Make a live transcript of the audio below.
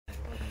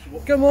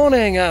Good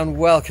morning and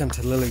welcome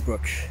to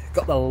Lillybrook.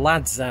 Got the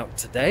lads out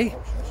today.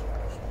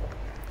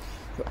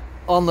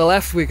 On the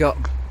left we got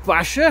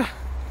Basher.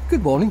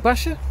 Good morning,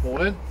 Basher.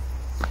 Morning.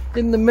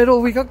 In the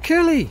middle we got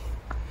Curly.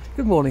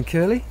 Good morning,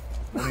 Curly.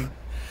 Morning.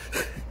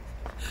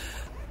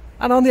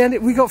 And on the end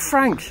we got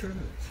Frank.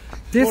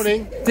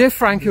 Morning. Dear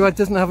Frank, who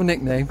doesn't have a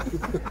nickname.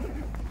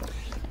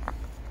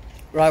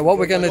 Right, what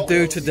we're going to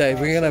do today,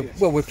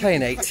 we're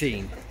playing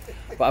 18.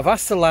 But I've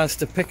asked the lads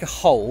to pick a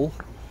hole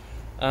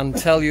and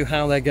tell you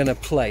how they're going to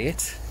play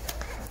it.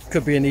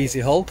 Could be an easy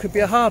hole, could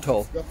be a hard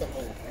hole.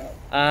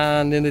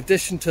 And in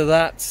addition to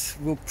that,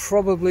 we'll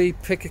probably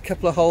pick a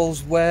couple of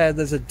holes where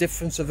there's a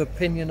difference of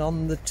opinion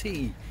on the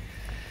tee.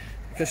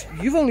 Because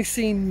you've only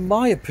seen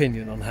my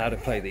opinion on how to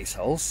play these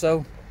holes,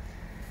 so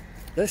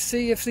let's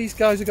see if these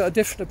guys have got a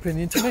different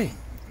opinion to me.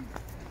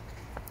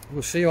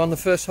 We'll see you on the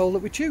first hole that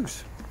we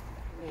choose.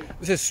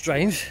 This is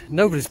strange,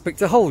 nobody's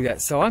picked a hole yet,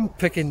 so I'm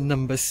picking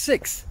number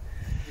 6.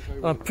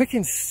 I'm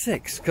picking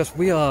 6 because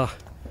we are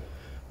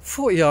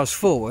 40 yards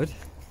forward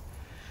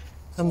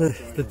and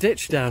the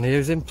ditch down here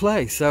is in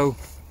play, so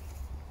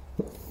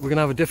we're going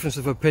to have a difference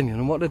of opinion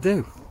on what to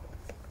do.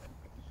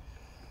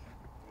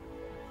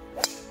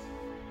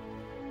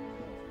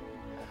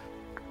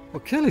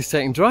 Well, Curly's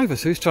taking driver,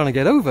 so he's trying to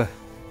get over.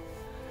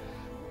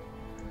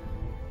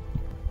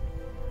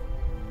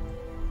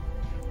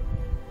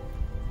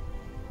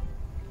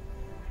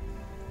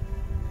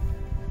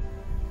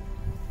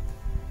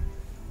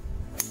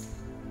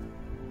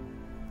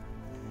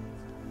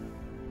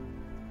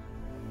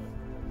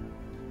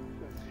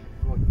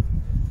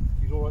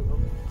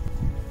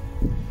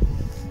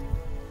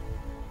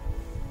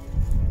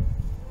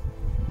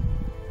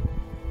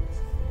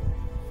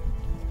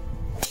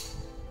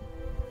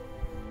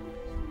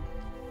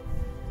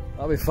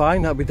 That'll be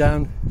fine, that'll be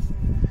down.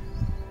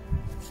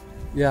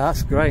 Yeah,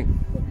 that's great.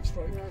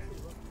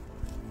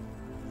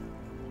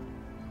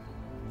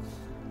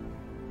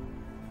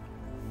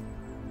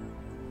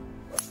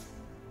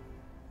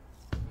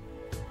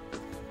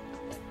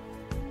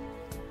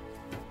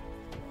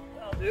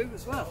 That'll do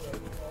as well.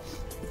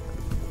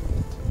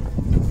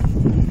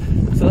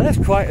 So there's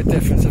quite a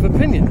difference of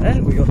opinion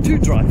there. We've got 2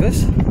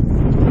 drivers,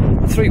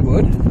 3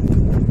 wood,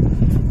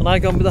 and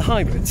I've gone with the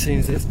hybrid,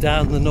 seems it's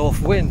down the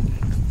north wind.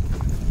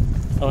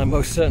 And I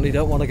most certainly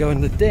don't want to go in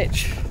the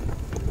ditch.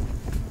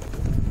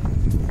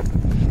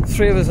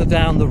 3 of us are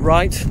down the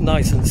right,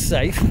 nice and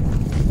safe.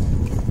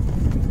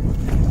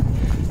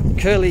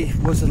 Curly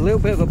was a little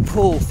bit of a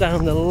pull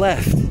down the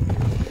left,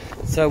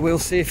 so we'll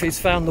see if he's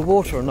found the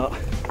water or not.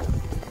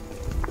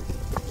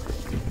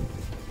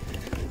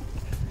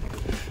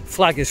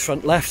 Flag is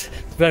front left,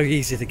 very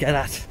easy to get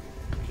at.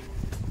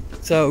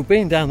 So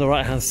being down the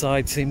right hand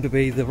side seemed to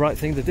be the right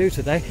thing to do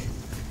today.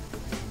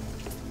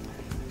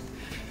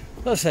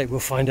 Let's say we'll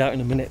find out in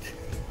a minute.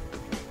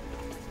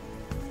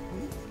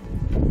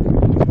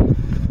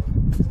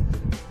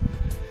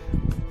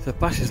 So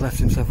Bash has left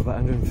himself about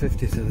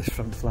 150 to this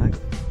front flag.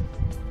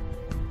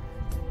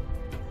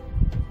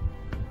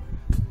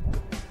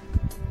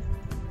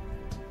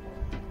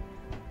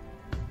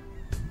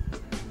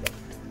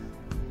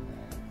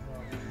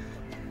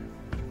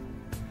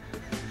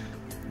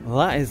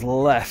 Well, that is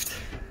left,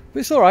 but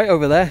it's alright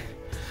over there.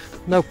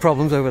 No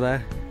problems over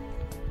there.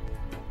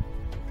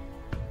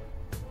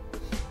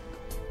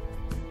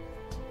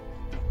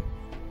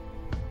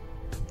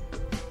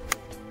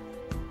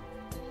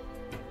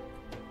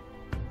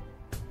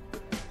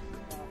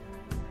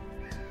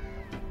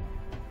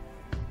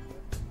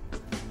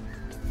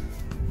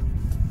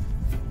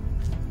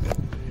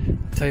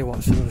 Tell you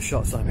what, some of the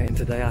shots I'm hitting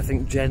today, I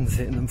think Jen's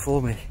hitting them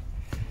for me.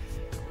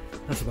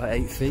 That's about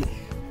 8 feet.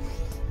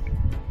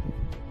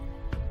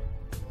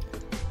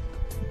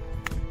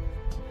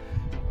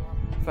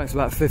 In fact, it's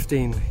about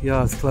 15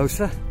 yards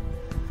closer,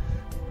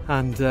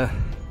 and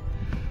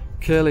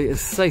Curly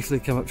has safely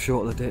come up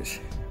short of the ditch.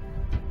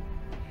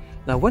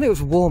 Now when it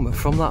was warmer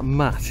from that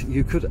mat,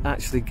 you could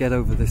actually get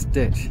over this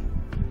ditch,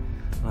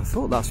 and I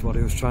thought that's what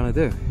he was trying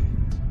to do.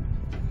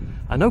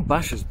 I know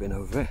Bash has been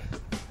over it.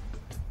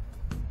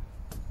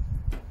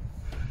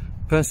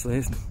 Personally,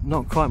 it's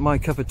not quite my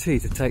cup of tea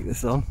to take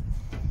this on.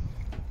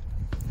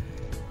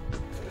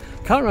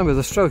 Can't remember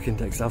the stroke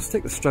index. I'll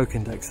stick the stroke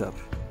index up.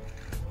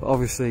 But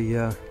obviously,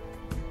 I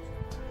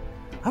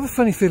have a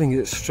funny feeling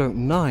it's stroke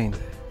 9.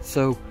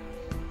 So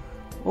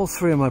all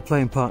 3 of my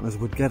playing partners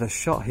would get a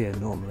shot here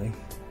normally.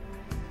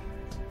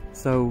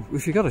 So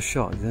if you got a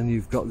shot, then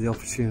you've got the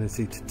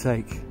opportunity to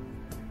take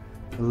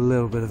a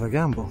little bit of a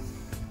gamble.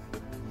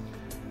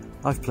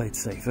 I've played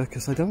safer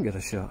because I don't get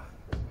a shot.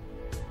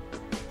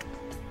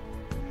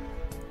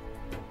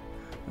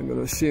 I'm going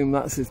to assume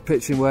that's his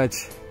pitching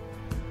wedge.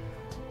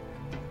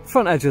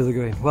 Front edge of the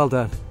green, well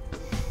done.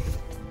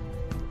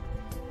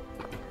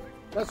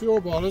 That's your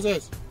ball, is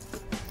it?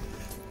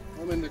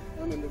 I'm in the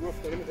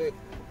rough there, isn't it?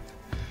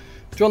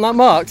 Do you want that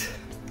marked?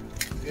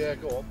 Yeah,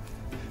 go on.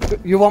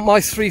 You want my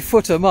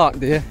 3-footer marked,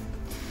 do you?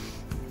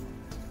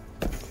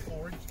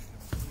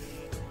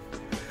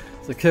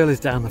 So Curly's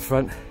down the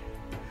front.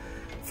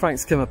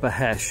 Frank's come up a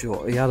hair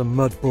short. He had a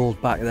mud ball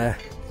back there.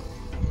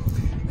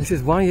 This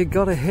is why you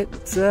gotta hit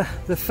the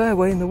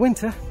fairway in the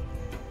winter.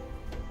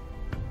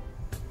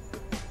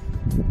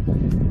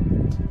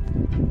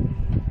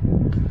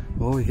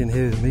 All you can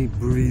hear is me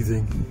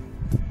breathing.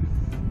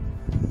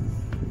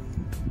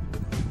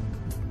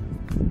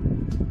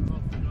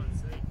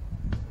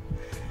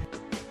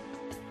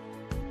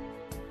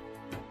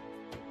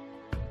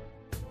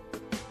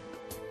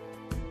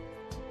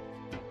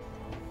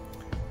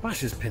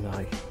 Bash's Pin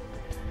Eye.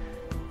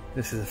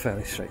 This is a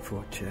fairly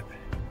straightforward chip.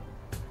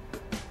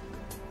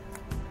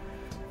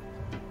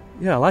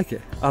 Yeah, I like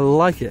it. I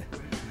like it.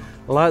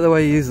 I like the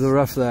way you use the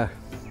rough there.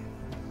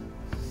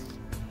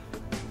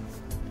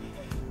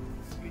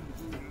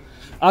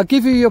 I'll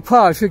give you your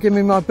par if you give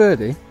me my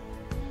birdie.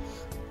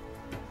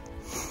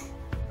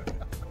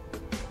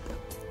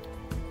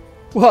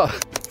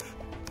 What?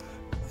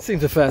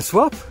 Seems a fair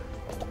swap.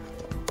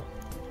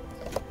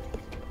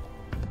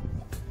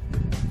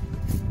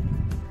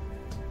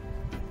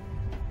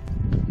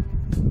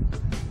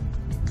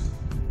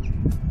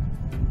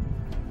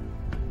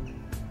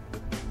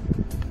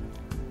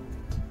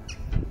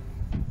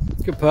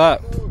 Good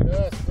putt. Oh, yeah,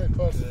 it's a great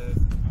putt.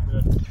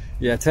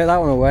 Yeah, take that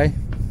one away.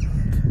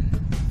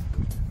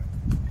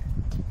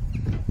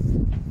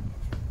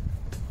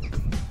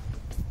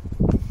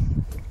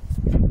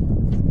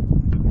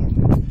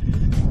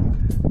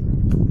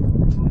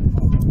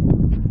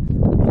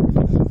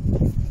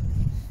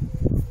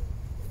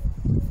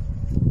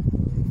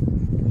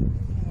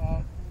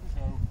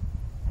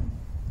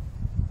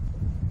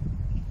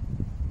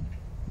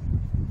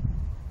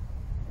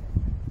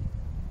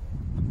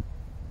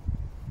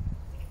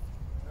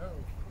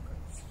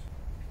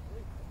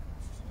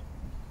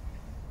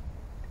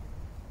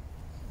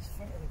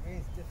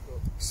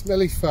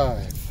 Smelly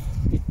 5.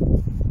 You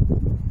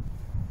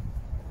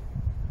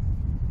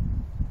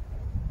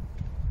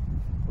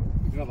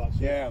can have that.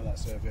 Yeah, have that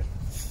serve, yeah.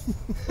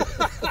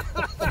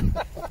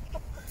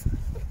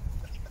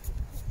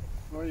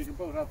 Well, you can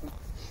both have them.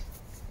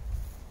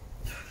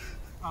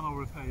 And I'll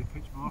repair your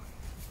pitch mark.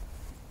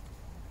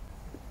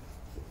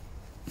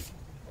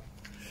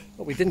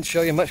 Well, we didn't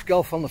show you much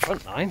golf on the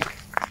front nine.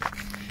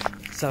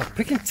 So I'm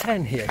picking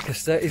 10 here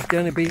because there is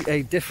going to be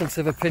a difference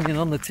of opinion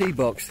on the tee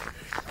box.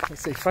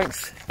 Let's see,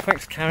 Frank's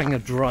carrying a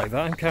driver,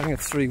 I'm carrying a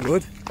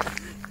 3-wood.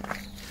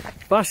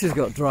 Bash has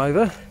got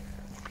driver.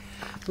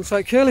 Looks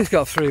like Curly's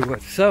got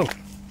 3-wood. So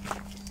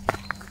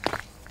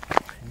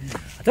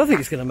I don't think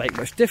it's going to make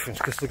much difference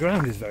because the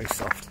ground is very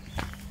soft.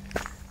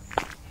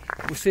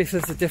 We'll see if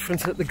there's a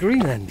difference at the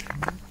green end.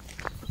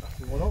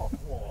 Why not?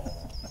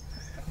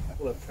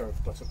 We'll have a pair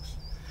of buttocks.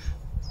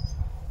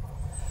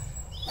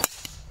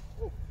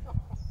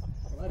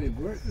 That didn't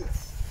work, did it?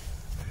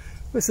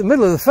 It's the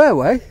middle of the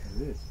fairway. It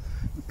is.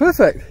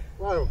 Perfect.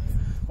 Wow.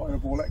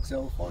 Fireball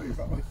XL5,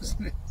 that one,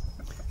 isn't it?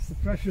 It's the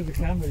pressure of the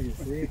camera, you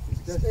see.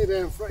 Stay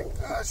down, Frank.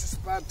 Ah, it's just a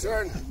bad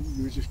turn.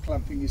 He was just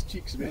clamping his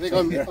cheeks a bit. I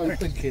think I'm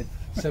thinking,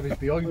 so he's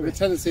behind I have a me.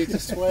 tendency to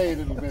sway a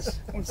little bit.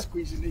 I'm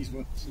squeezing these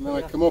ones. And then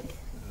I come up.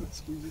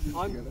 Squeezing these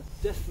I'm together.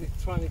 definitely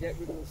trying to get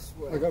rid of the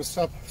sweat. I've got to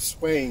stop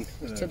swaying.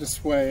 I tend to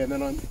sway and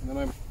then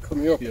I'm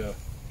coming up. Yeah.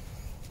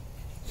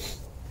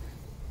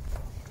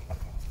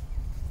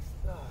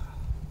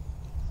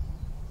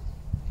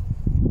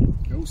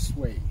 Go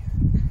sway.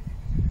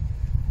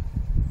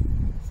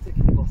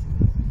 Sticky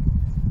bottom.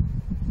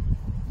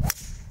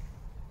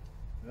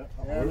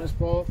 Yeah, nice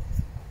ball.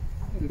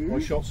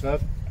 Nice shot,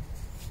 Seth.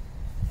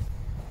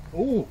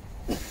 Oh,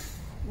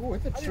 Oh,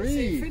 hit the I didn't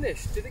see it tree.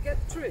 finish. Did it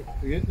get the tree?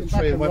 the Back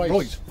tree and went right.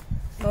 right.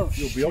 Oh,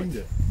 You're behind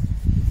it.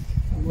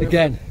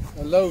 again.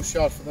 A low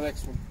shot for the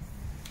next one.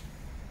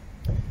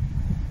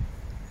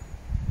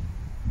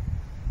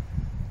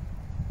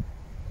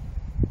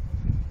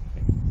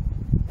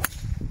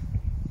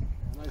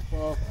 Nice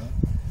ball.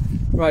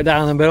 Right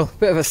down the middle.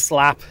 Bit of a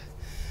slap.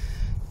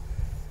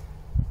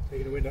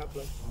 Taking the wind out,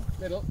 play.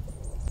 Middle.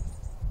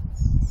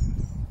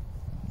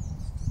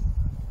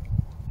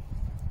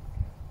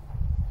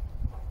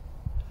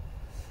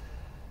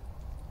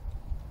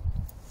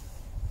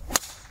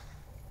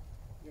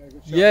 Yeah,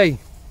 good shot. Yay.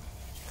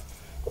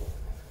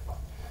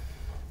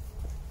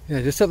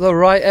 Yeah, just up the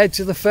right edge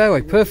of the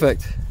fairway.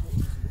 Perfect.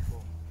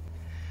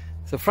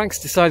 So Frank's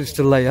decided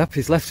to lay up.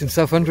 He's left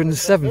himself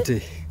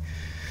 170.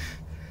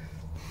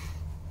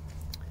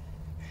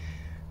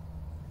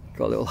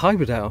 Got a little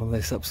hybrid out on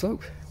this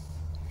upslope.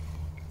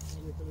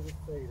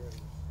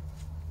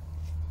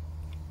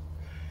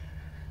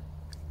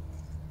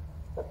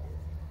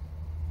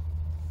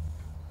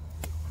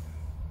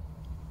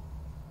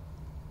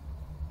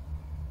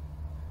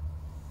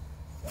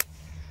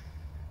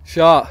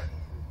 Shot.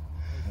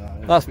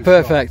 That's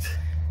perfect.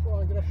 Go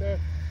on, get up there.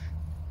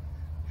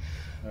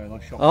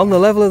 Nice shot. On the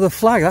level of the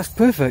flag, that's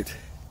perfect.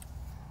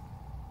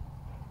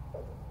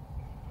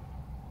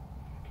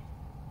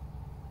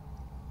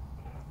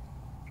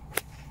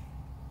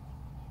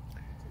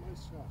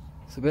 Nice shot.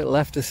 It's a bit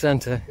left of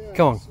centre. Yeah,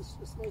 Come on. it's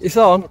nice. It's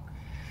on.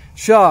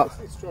 Shot.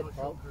 Nice struck,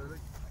 pal.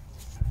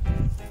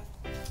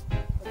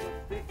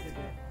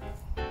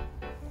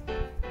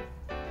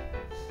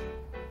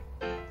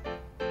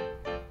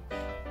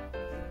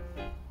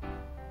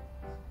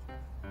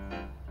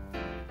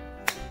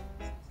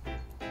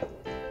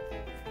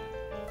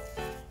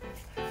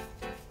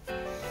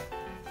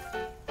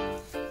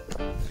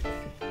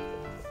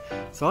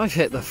 So I've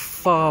hit the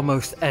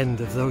farmost end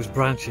of those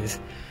branches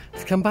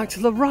to come back to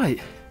the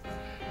right.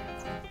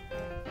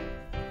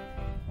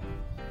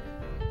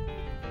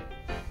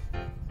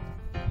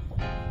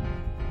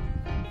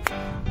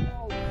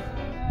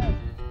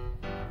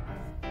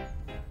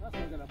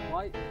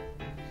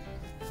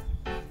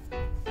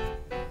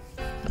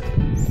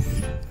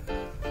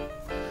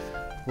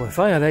 Well, if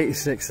I had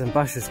 86 and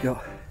Bash has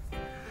got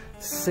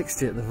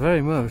 60 at the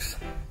very most,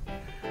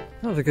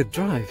 that was a good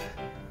drive.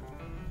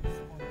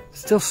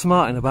 Still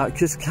smarting about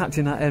just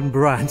catching that end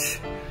branch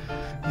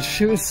and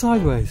shooting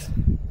sideways.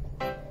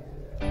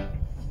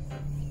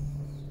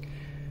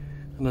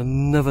 And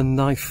another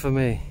knife for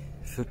me,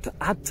 to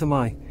add to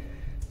my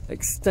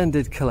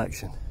extended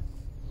collection.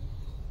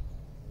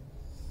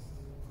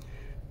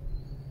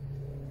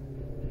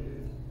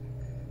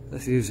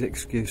 Let's use the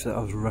excuse that I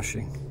was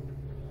rushing.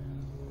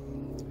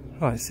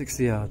 Right,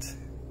 60 yards.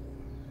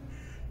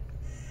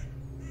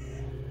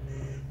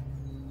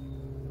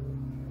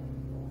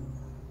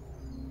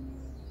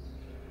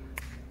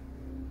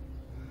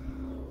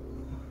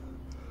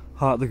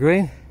 Heart of the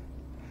green.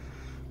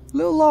 A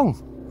little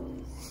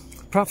long.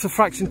 Perhaps a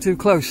fraction too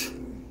close.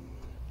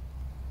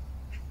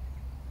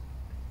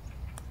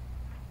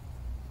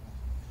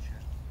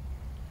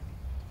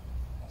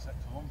 That's that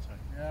Toronto.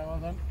 Yeah, well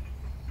done.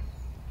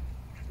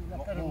 See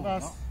that better than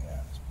us?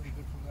 Yeah, it's pretty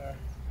good from there.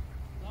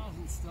 That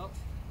hasn't stopped.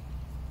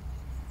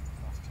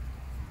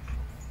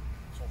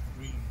 It's off the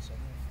green, so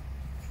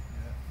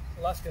yeah.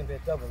 Well, that's going to be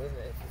a double, isn't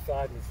it? If you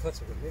fired me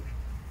putter with you.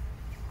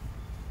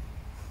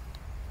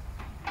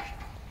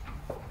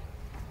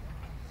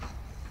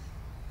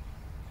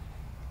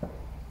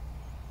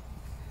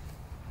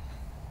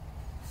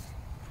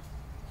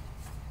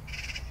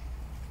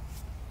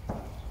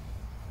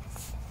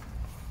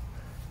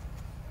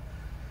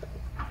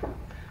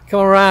 Come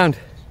on round.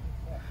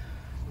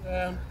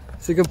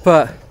 It's a good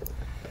putt.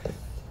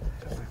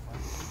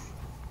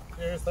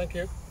 Cheers, thank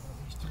you.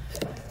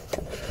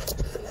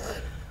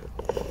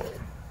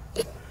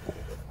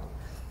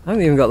 I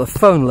haven't even got the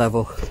phone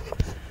level.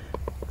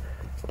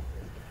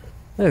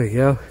 There we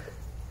go.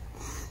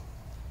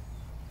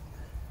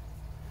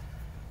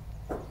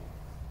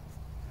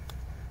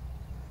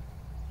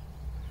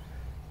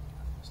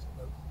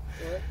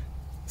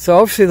 So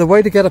obviously the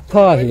way to get a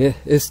par here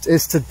is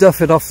to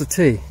duff it off the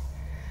tee.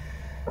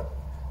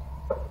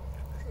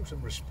 Show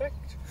some respect.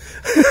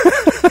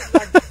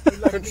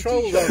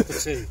 Control of the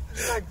tee.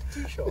 Lagged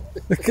tee shot.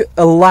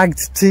 A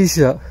lagged tee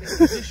shot.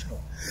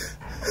 Traditional.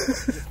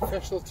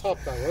 Professional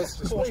top that was.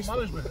 Sports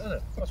management, isn't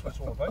it? That's what it's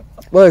all about.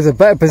 Well, it's a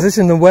better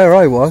position than where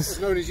I was.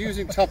 No, he's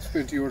using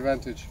topspin to your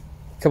advantage.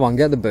 Come on,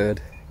 get the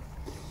bird.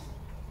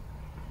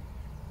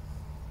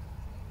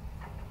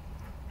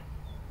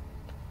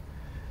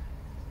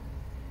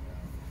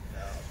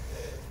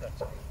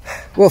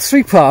 Well,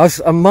 3 pars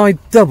and my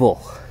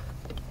double.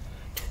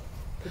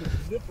 Could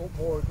have been a little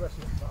more aggressive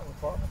than that one,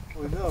 partner.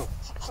 I know.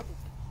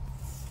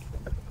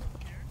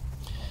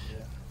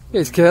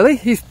 Here's Curly.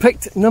 He's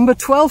picked number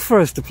 12 for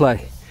us to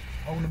play.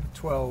 Hole number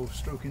 12,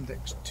 stroke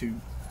index 2.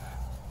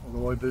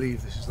 Although I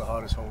believe this is the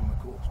hardest hole on the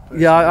course.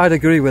 Yeah, I'd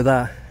agree with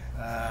that.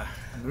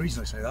 And the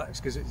reason I say that is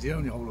because it's the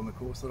only hole on the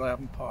course that I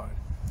haven't parred.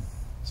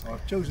 So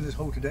I've chosen this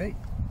hole today.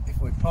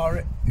 If I par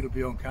it, it'll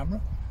be on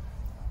camera.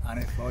 And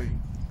if I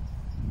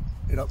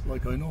it up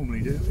like I normally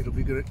do, it'll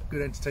be good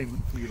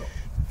entertainment for you lot.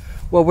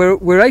 Well,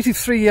 we're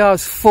 83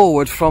 yards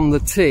forward from the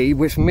tee,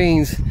 which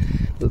means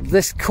that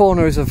this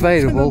corner is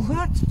available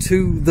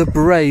to the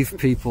brave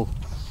people.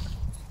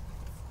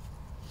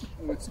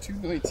 Oh, it's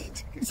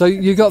 290. So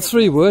you got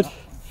 3 wood.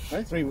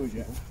 3 wood,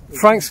 yeah.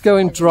 Frank's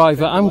going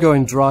driver. I'm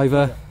going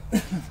driver.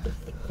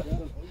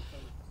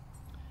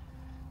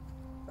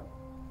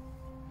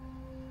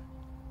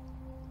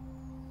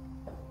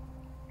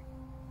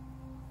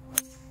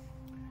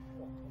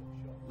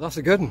 That's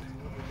a good one.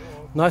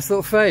 Nice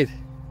little fade.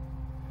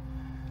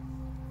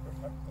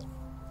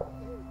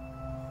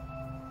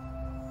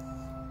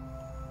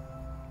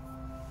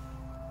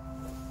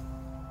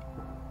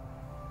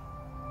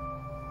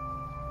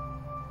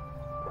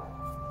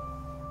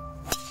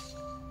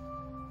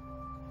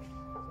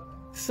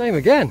 Same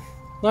again.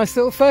 Nice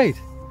little fade.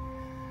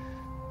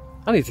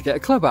 I need to get a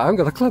club out. I haven't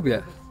got a club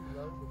yet.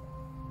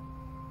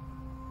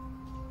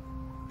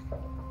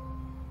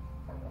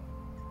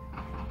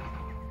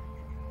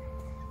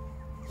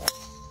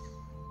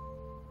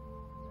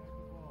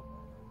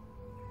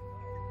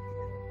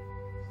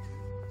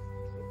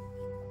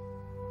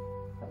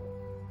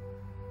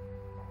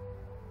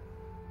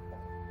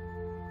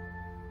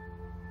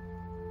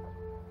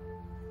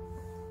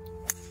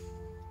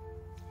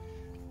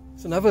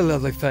 It's another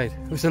lovely fade.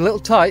 It was a little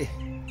tight.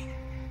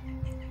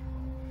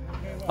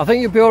 I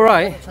think you'll be all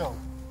right.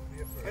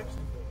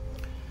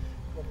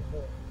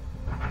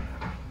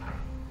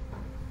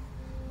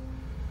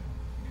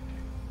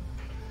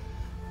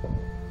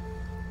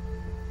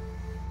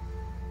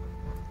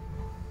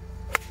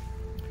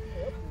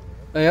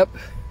 Yep.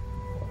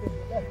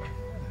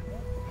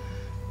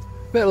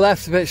 Bit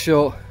left, a bit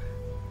short.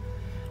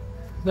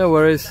 No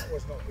worries.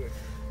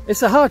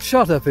 It's a hard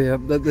shot up here,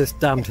 at this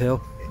damned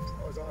hill.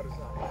 As hard as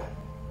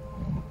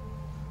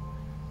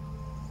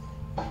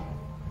that.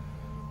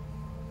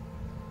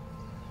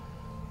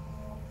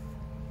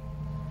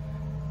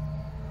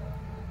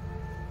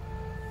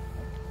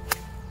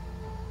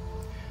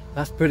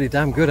 That's pretty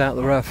damn good out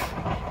the rough.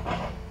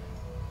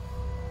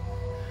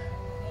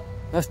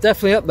 That's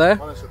definitely up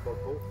there. Honest with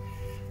Paul.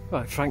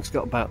 Right, Frank's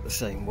got about the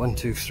same. 1,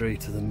 2, 3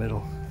 to the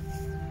middle.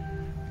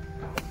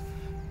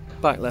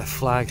 Back left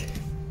flag.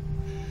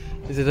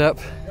 Is it up?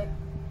 Yep.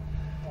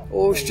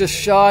 Oh, it's just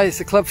shy. It's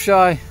a club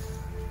shy.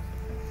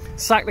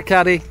 Sack the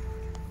caddy.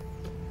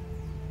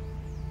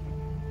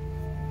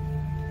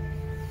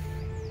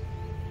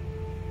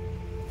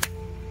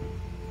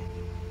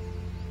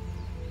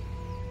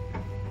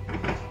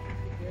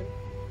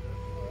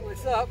 Oh,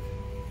 it's up.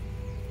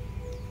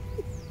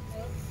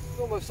 It's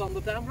almost on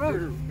the damn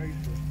road.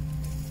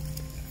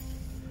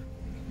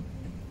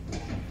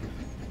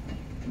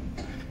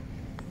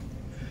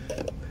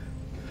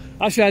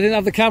 Actually, I didn't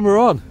have the camera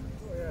on.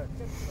 Oh yeah,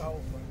 that's the whole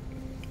thing.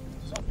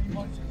 Something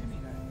might see me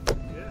now.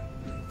 Yeah.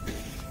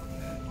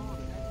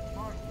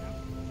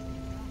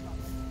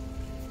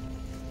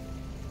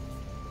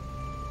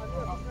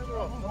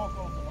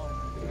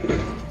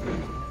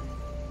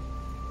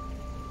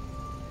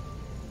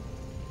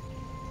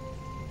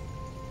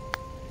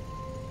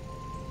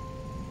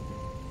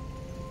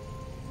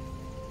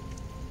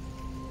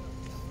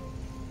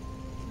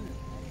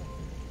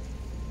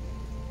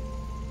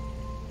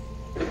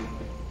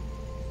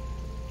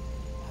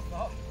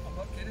 I'm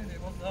not kidding,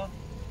 it wasn't on.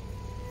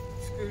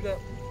 Screwed up.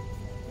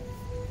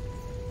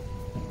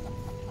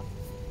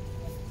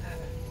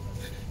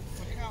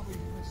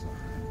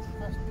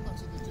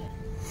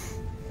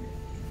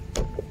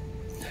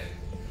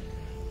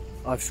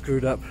 I've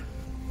screwed up.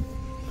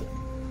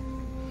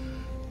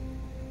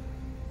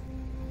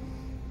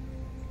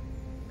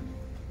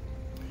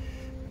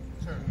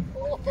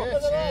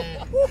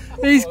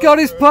 He's got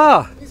his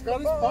par. He's got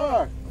his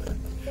par.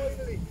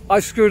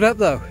 I've screwed up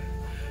though.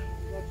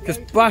 Because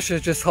Basher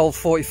just holds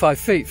 45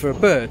 feet for a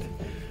bird.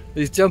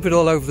 He's jumping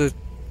all over the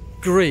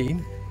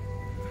green.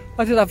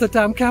 I didn't have the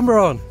damn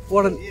camera on.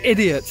 What an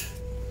idiot.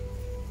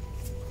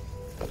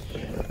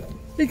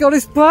 He got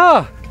his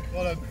par.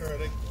 Well done,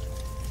 Curly.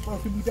 How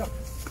can we do?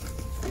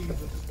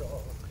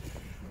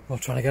 We're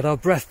trying to get our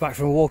breath back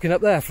from walking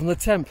up there from the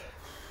temp.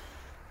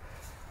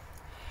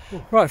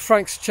 Right,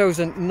 Frank's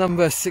chosen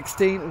number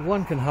 16.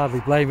 One can hardly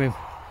blame him.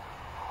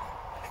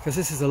 Because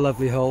this is a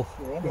lovely hole.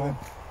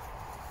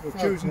 You're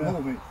choosing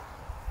hole, mate.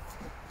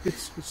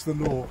 It's the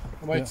law.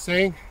 Am I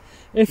saying?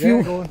 If Yeah,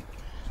 you go on.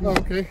 Oh,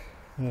 okay.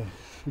 Yeah.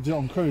 We did it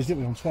on Curry's,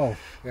 didn't we, on 12?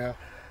 Yeah.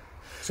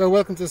 So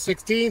welcome to the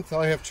 16th.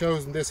 I have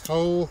chosen this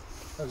hole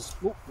as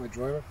my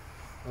driver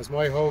as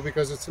my hole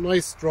because it's a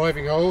nice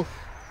driving hole.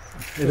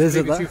 it is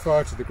at Maybe too that.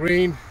 far to the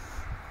green,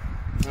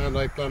 and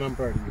I plan on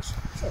birding it.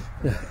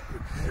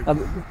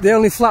 And the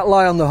only flat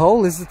lie on the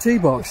hole is the tee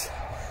box.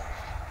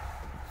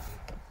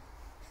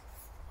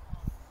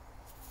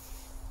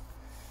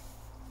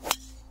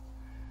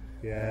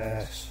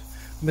 Yes.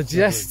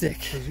 Majestic.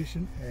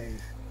 Position A.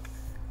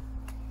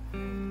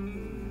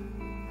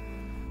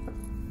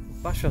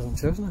 Bash hasn't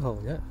chosen a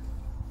hole yet.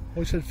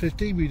 I said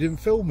 15, but you didn't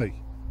film me.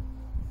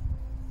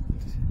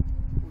 It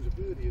was a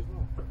birdie as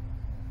well.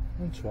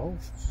 On 12.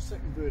 It's the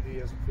second birdie he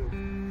hasn't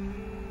filmed.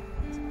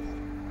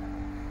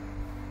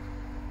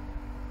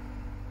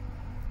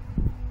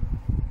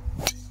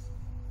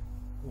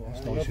 Oh,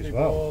 that's nice as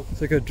well.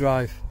 It's a good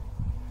drive.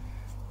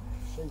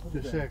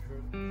 Just there,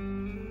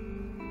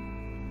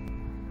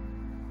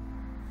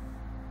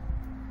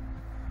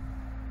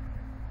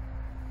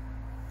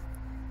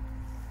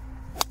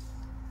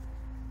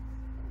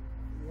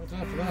 What's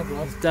after that,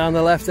 Rob? Down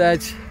the left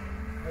edge.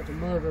 Out of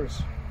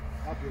murders.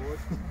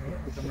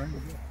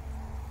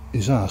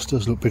 His ass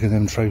does look bigger than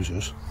them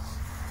trousers.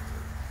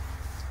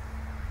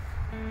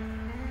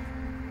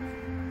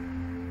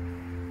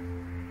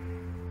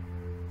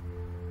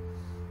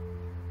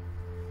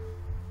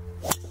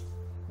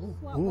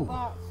 Ooh.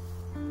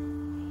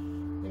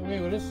 Get away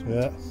with this.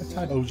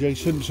 Yeah. O.J.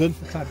 Simpson.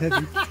 A tad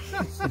heavy.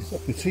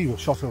 The tee was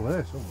shot over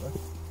there somewhere.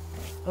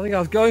 I think I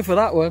was going for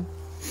that one.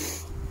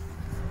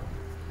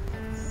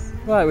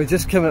 Right, we're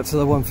just coming up to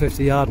the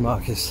 150 yard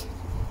markers.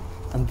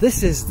 And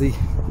this is the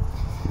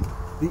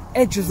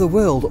edge of the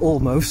world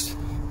almost.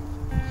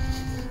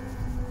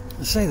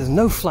 I say there's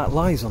no flat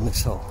lies on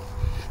this hole.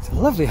 It's a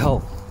lovely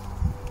hole.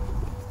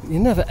 But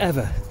you're never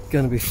ever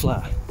going to be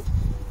flat.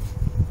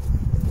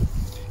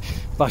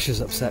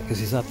 Basher's upset because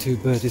he's had 2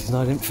 birdies and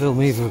I didn't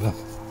film either of them.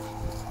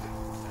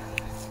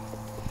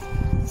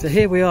 So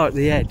here we are at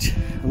the edge,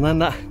 and then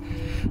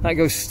that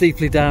goes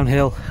steeply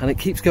downhill, and it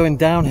keeps going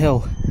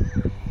downhill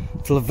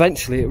till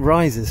eventually it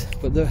rises.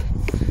 But there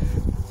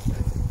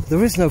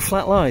is no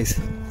flat lies,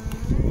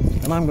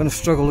 and I'm going to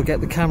struggle to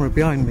get the camera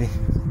behind me.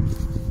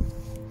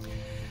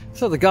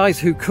 So the guys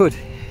who could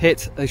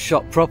hit a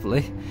shot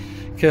properly,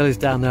 Curly's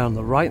down there on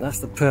the right, that's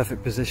the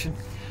perfect position.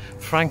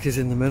 Frank is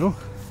in the middle.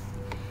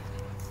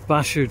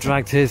 Bash, who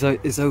dragged his,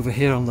 is over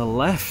here on the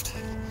left.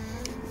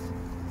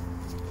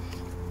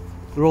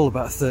 They're all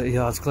about 30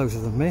 yards closer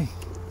than me.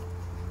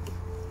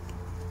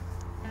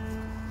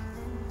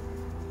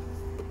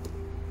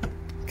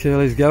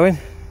 Curly's going.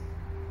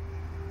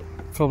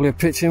 Probably a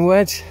pitching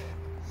wedge.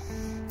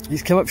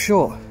 He's come up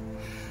short.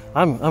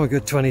 I'm a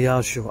good 20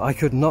 yards short. I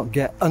could not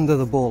get under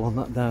the ball on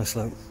that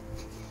downslope.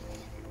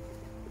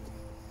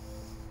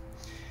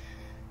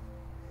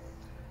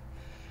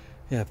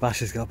 Yeah, Bash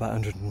has got about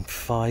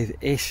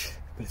 105-ish,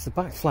 but it's the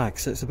back flag,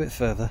 so it's a bit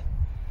further.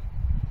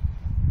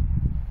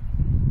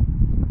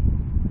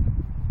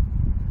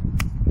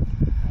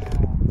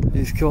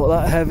 He's caught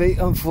that heavy,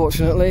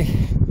 unfortunately.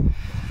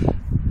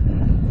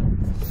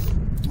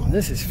 And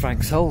this is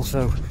Frank's hole,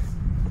 so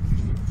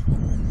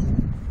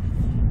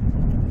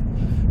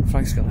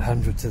Frank's got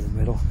 100 to the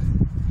middle.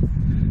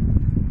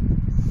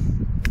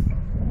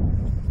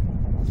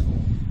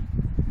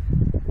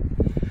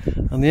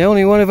 And the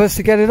only one of us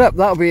to get it up,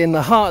 that'll be in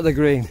the heart of the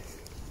green.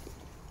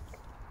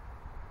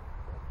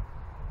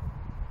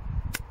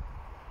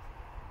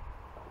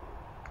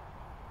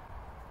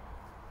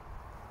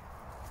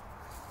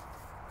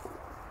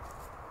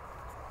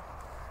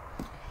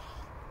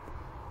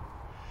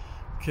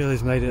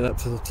 Curly's made it up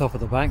to the top of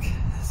the bank,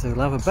 so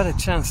he'll have a better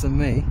chance than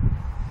me.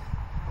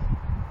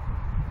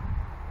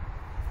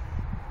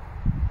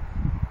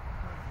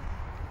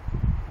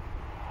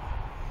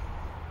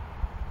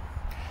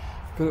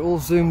 Got it all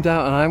zoomed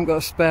out and I haven't got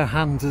a spare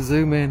hand to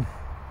zoom in.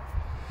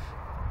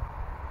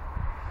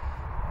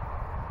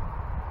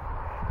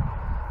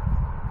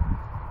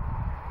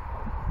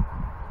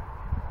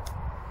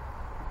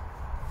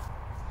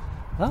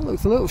 That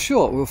looks a little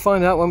short, we'll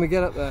find out when we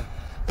get up there.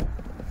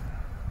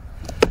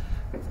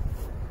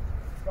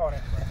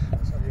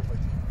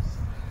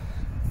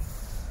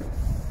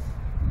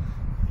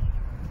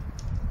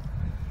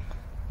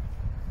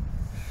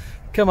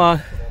 Come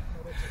on,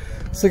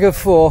 it's a good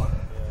 4.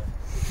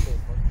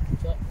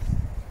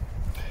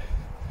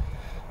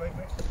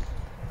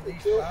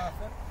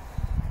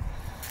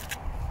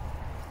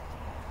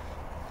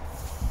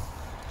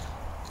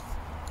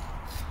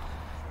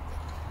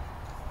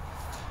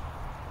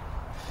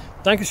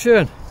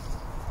 Dankeschön.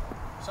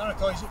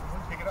 Sanitize it,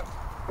 won't pick it up.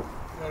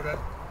 Well done.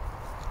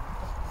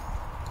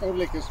 Oh,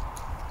 lickers.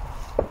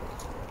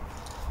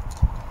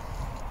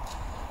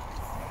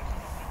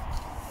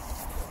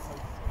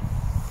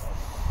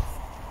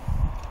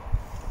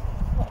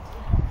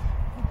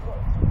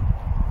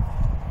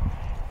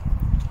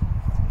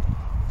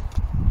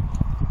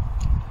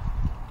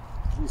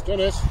 He's done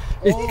it.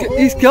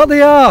 He's got the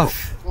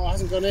half. Oh, it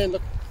hasn't gone in.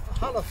 Look.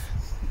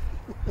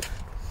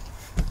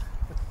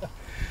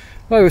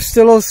 Oh, we're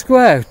still all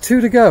square.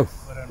 2 to go.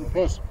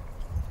 Push.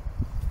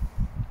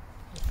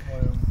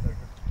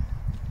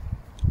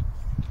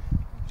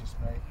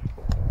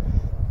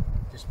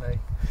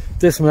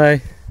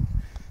 Dismay.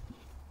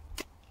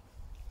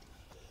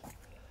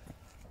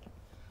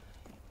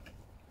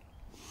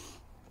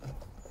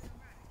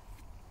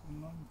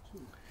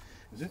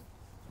 Is it?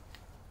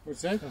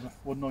 What's that?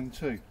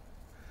 192.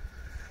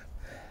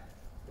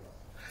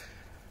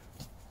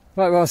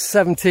 Right, we're on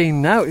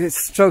 17 now. It's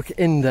stroke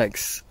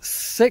index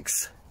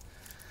 6.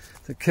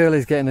 So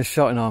Curly's getting a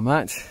shot in our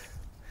match.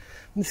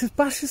 And this is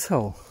Bash's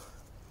hole.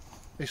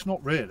 It's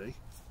not really,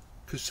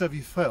 because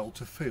Sevy failed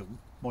to film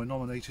my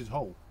nominated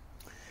hole.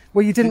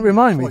 Well, you didn't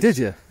remind me, did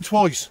you?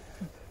 Twice.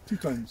 2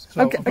 times.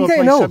 So I'm I've got to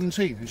getting play old.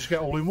 17 and just get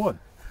all in one.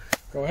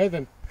 Go ahead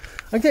then.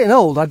 I'm getting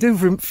old. I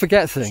do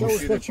forget Show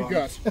things. us what you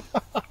got.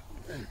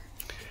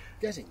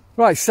 Getting.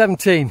 Right,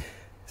 17,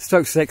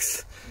 stroke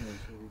 6.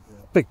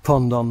 Big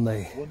pond on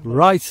the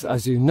right,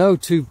 as you know,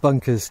 2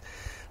 bunkers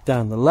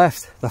down the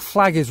left. The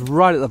flag is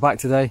right at the back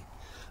today.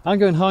 I'm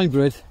going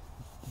hybrid,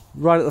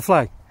 right at the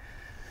flag.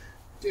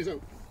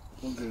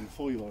 I'm doing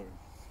foil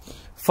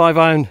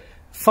iron.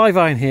 5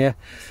 iron here,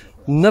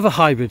 another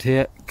hybrid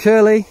here.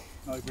 Curly,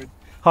 Hybrid.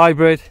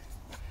 hybrid.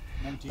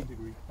 19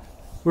 degree.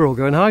 We're all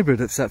going hybrid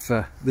except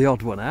for the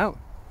odd one out.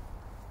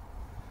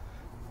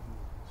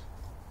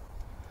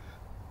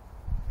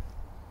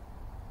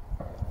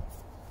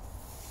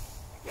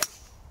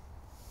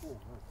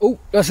 Oh,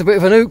 that's a bit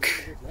of an ook.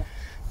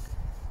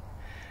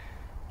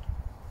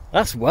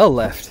 That's well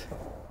left.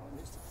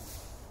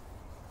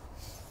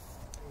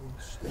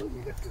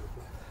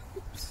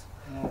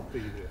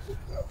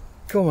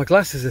 God, my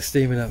glasses are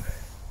steaming up.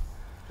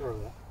 Sorry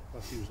about that.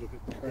 That's he was looking.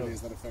 Early is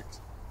that effect.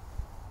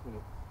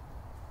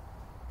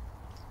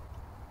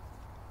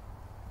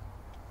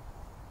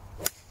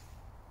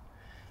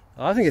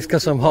 I think it's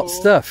got some hot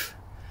stuff.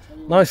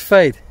 Nice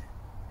fade.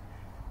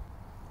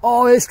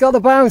 Oh, it's got the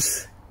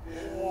bounce.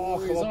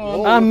 He's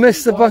on. I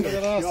missed the bunk. Look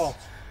at that.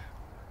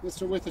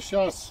 Mr. with the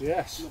shot.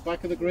 Yes. In the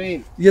back of the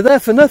green. You're there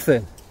for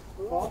nothing.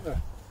 Partner.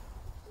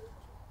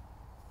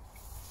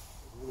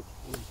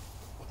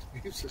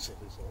 Useless of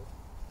this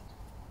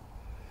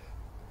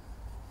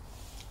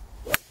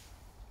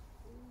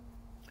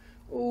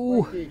all.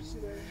 Ooh,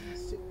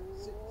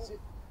 Sit.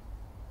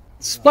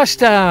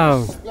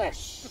 splashdown.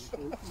 Splash.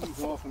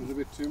 He's off and a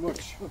bit too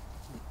much. I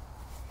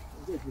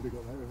would have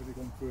got there if it had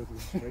gone further than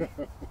straight.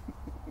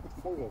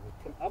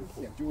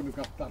 Yeah, you wouldn't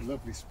have got that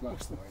lovely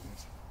splash that I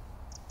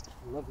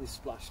did. Lovely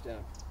splash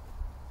down.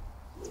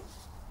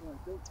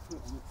 Right, don't put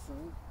it on its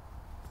side.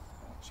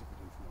 I'll chip it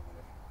in from over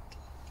there.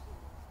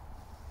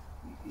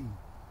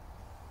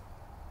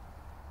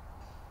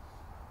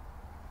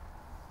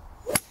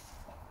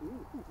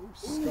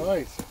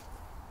 Skies.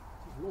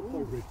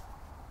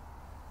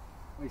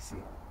 I see.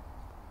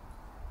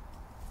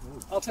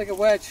 I'll take a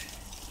wedge.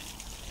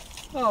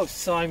 Oh,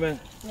 Simon.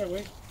 There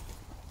we.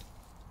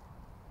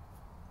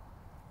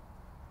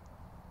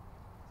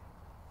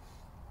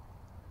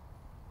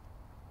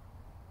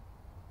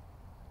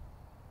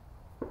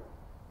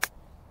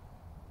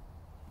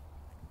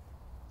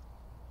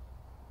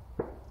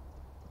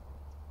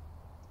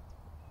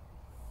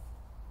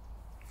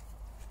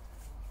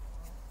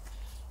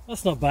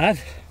 That's not bad.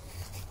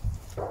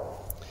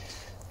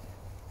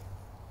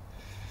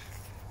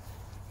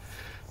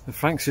 And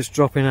Frank's just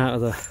dropping out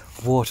of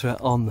the water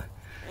on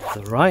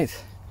the right.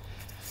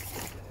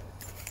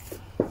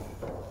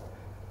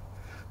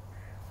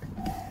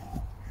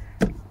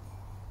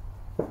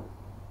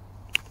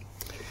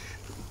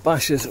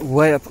 Bash is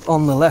way up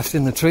on the left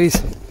in the trees.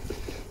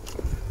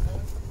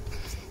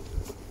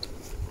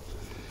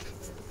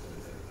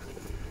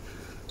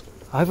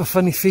 I have a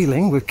funny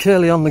feeling with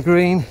Curly on the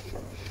green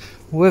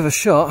with a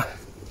shot,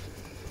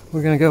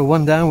 we're going to go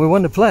one down with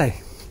one to play.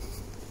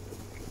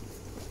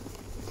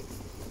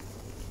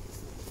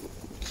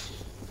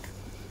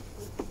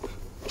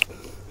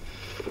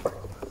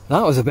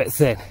 That was a bit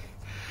thin.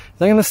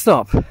 They're going to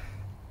stop.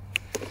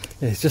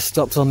 It's just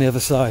stopped on the other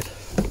side.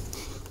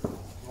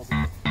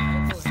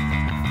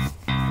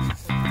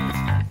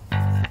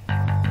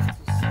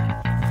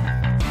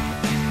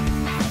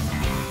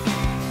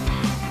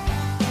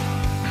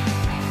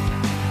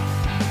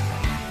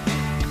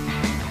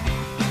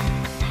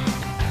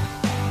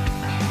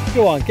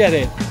 Go on, get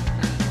in.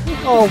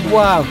 Oh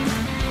wow.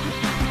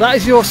 That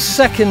is your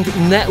second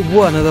net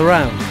one of the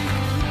round.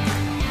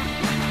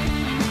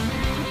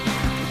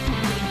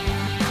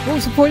 What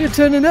was the point of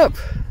turning up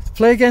to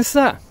play against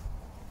that?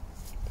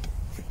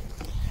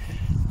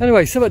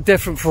 Anyway, something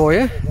different for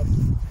you.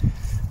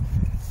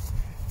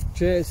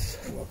 Cheers.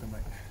 You're welcome,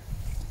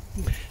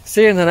 mate.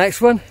 See you in the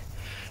next one.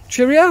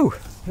 Cheerio.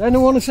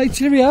 Anyone want to say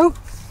cheerio?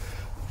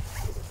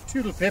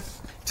 Toodle pip.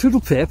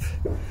 Toodle pip.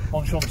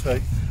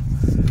 Enchanté.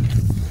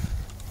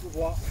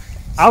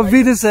 Auf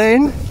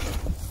Wiedersehen.